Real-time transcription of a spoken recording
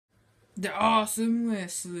The awesome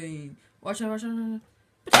wrestling. Watch out, watch out, watch out.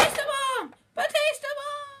 Batista Bomb! Batista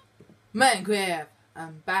Bomb! Minecraft.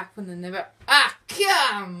 I'm back from the never. Ah,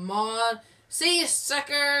 come on. See you,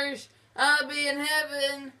 suckers. I'll be in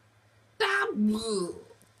heaven.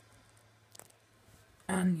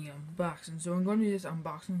 And the unboxing. So I'm going to do this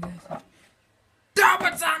unboxing, guys. Stop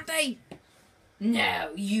it, Santi! Now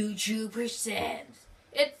YouTube presents.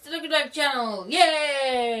 It's the Look at Life channel.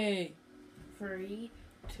 Yay! 3,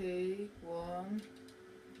 2, 1.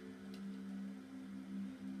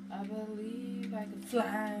 I believe I can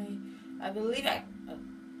fly. I believe I. Oh,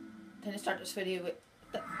 can I start this video with?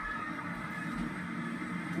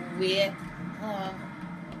 Wait. Hold on.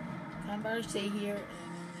 Can't better stay here.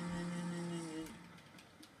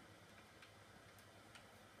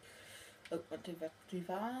 Oh, went too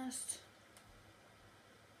fast.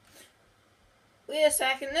 Wait a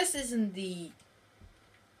second. This isn't the.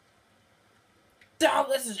 Oh,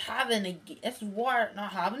 this is heaven again. This is war,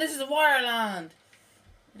 not heaven. This is Waterland.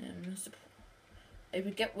 If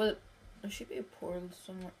we get with, there should be a portal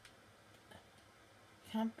somewhere.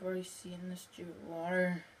 Can't barely see in this stupid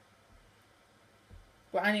water.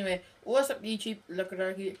 But anyway, what's up YouTube? Look at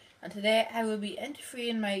our here, and today I will be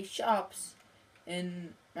interviewing my shops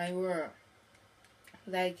in my world,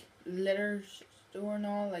 like litter store and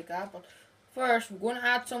all like that. But first, we're going to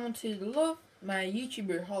add someone to the Love My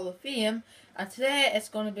YouTuber Hall of Fame, and today it's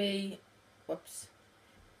going to be, whoops,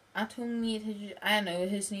 Anthony. I don't know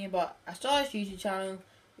his name, but I saw his YouTube channel.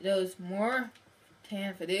 He does more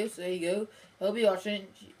 10 videos, so there you go. He'll be watching.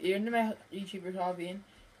 You're into my YouTuber Hall of Fame,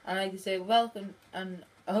 and I can say welcome, and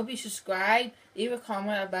I hope you subscribe. Leave a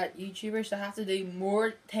comment about YouTubers that have to do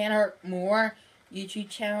more 10 or more YouTube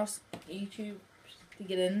channels, YouTube to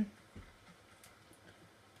get in,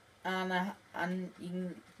 and you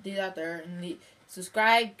can do that there and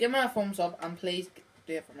subscribe. Give me a thumbs up, and please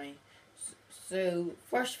do it for me. So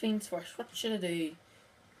first things first, what should I do?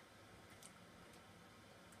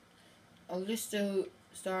 I'll just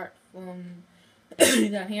start from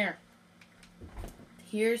down here.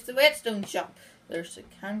 Here's the Whetstone shop. There's the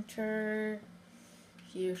counter.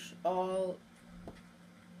 Here's all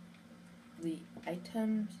the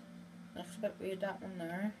items. Looks a bit weird, that one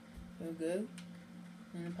there. There we go.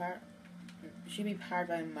 And the part should be powered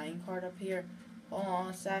by a minecart up here. Hold on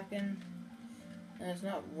a second. And it's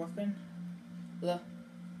not working. Look.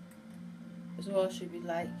 This is what it should be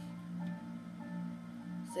like.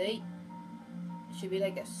 See? It should be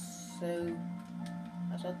like a so.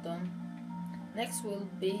 That's not done. Next will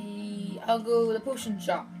be, I'll go to the potion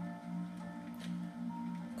shop.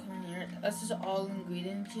 Come here. This is all the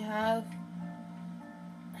ingredients you have.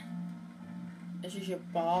 This is your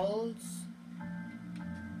balls.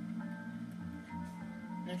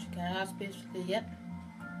 There's your can. That's basically it.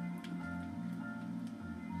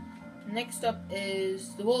 Next up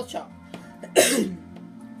is the wool shop.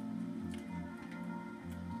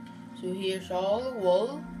 So here's all the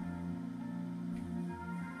wool.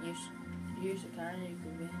 Here's the can you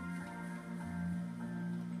can be.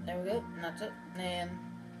 There we go, and that's it. And then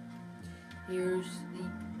here's the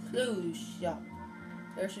clothes shop.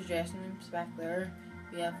 There's the dressing rooms back there.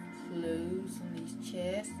 We have clothes in these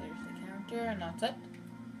chests. There's the counter, and that's it.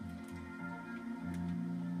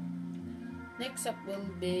 Next up will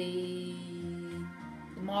be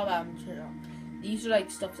the mob amateur shop. These are like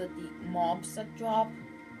stuff that the mobs that drop.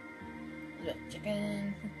 Like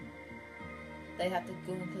chicken. They have to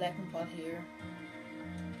go and collect and put here.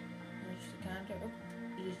 There's the counter. Oh,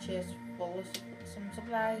 there's a chest full of some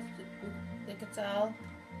supplies they could sell.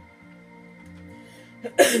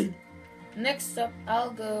 Next up, I'll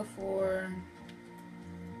go for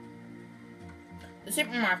the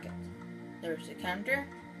supermarket. There's the counter,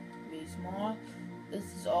 really small. This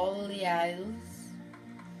is all the aisles.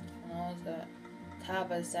 And all the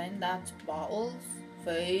tab I signed, that's bottles,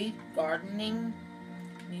 food, gardening,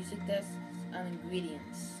 music discs, and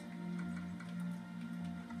ingredients.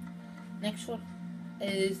 Next one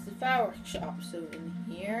is the fireworks shop. So in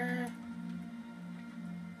here,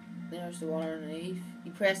 there's the one underneath.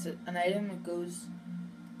 You press it, an item, it goes.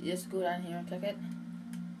 You just go down here and click it.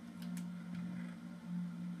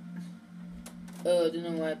 Oh, I don't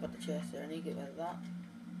know why I put the chest there. I need to get rid of that.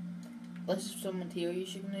 This is some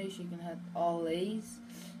materials you can use. You can hit all these.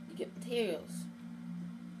 You get materials.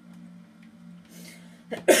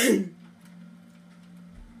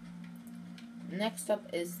 Next up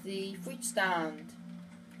is the fruit stand,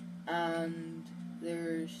 and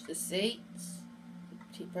there's the seats,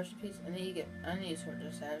 the pressure piece, and then you get any sort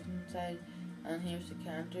of salads inside, and here's the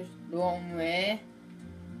counters, the wrong way,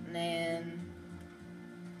 and then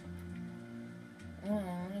oh, I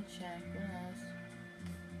want to check what else.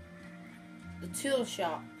 the tool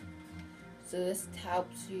shop. So this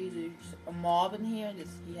helps you. There's a mob in here. This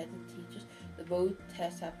you have the teachers. The boat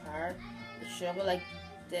tests have power. The shovel like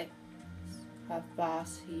this have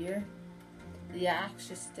boss here. The axe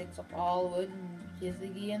just sticks up all the wood and gives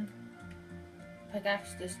again.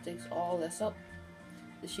 Pickaxe just sticks all this up.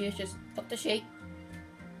 The shears just up the shape.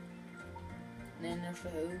 And then there's the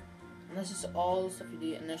hoe. And this is all the stuff you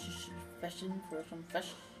do. And there's just fishing for some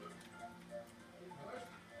fish.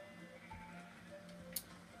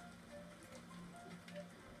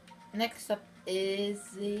 Next up is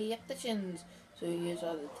the opticians. So here's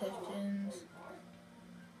all the opticians.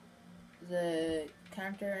 The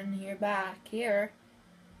counter in here back here.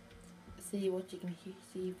 See what you can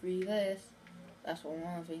see through this. That's one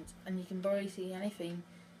of the things. And you can barely see anything.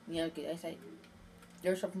 You know, good eyesight.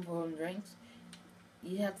 There's something for holding drinks.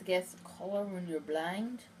 You have to guess the colour when you're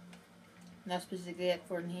blind. And that's basically it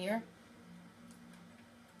for in here.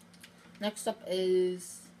 Next up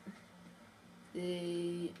is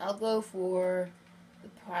I'll go for the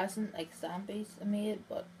present, like zombies I made,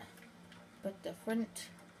 but different.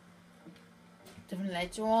 Different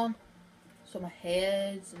lights are on. Some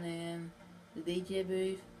heads and then the DJ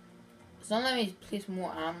booth. So let me place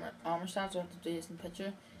more armor stands, so I have to do this in the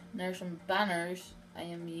picture. And there's some banners I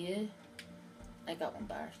am made. I got one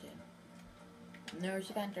bar still. And there's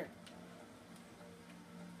the counter.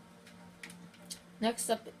 Next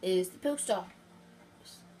up is the post office.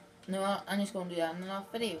 No, I'm just going to do that in another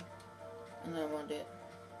video. And then I won't do it.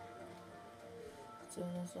 So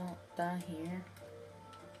that's all down here.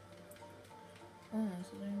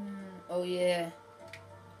 Oh yeah.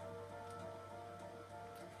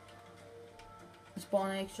 The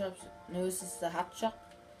spawn egg shops. No, this is the hat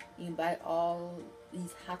shop. You can buy all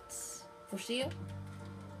these hats for sale.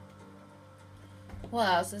 What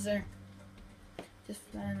else is there? Just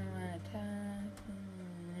flying around attack.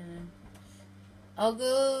 I'll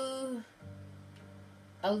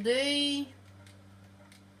do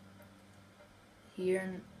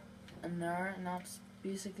here and there, and that's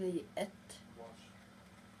basically it.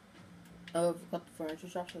 Oh, I've got the furniture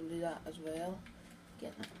shop, so I'll do that as well.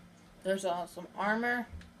 There's some armor,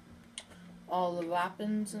 all the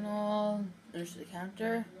weapons and all. There's the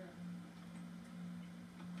counter.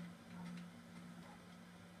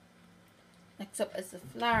 Next up is the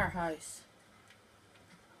flower house.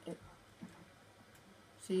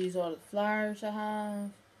 So these are all the flowers I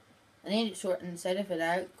have. I need to sort inside of it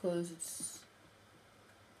out because it's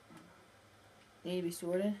need to be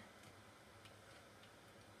sorted.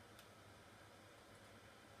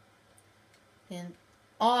 And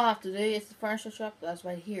all I have to do is the furniture shop. That's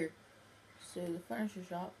right here. So the furniture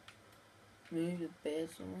shop. Move the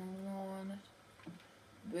beds on it.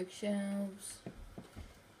 Bookshelves.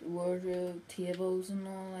 The wardrobe, tables and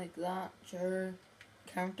all like that. Chair,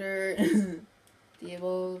 counter,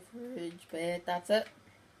 table, fridge, bed. That's it.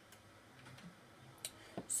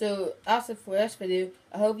 So that's it for this video.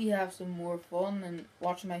 I hope you have some more fun and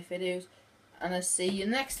watching my videos. And I'll see you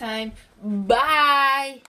next time. Bye!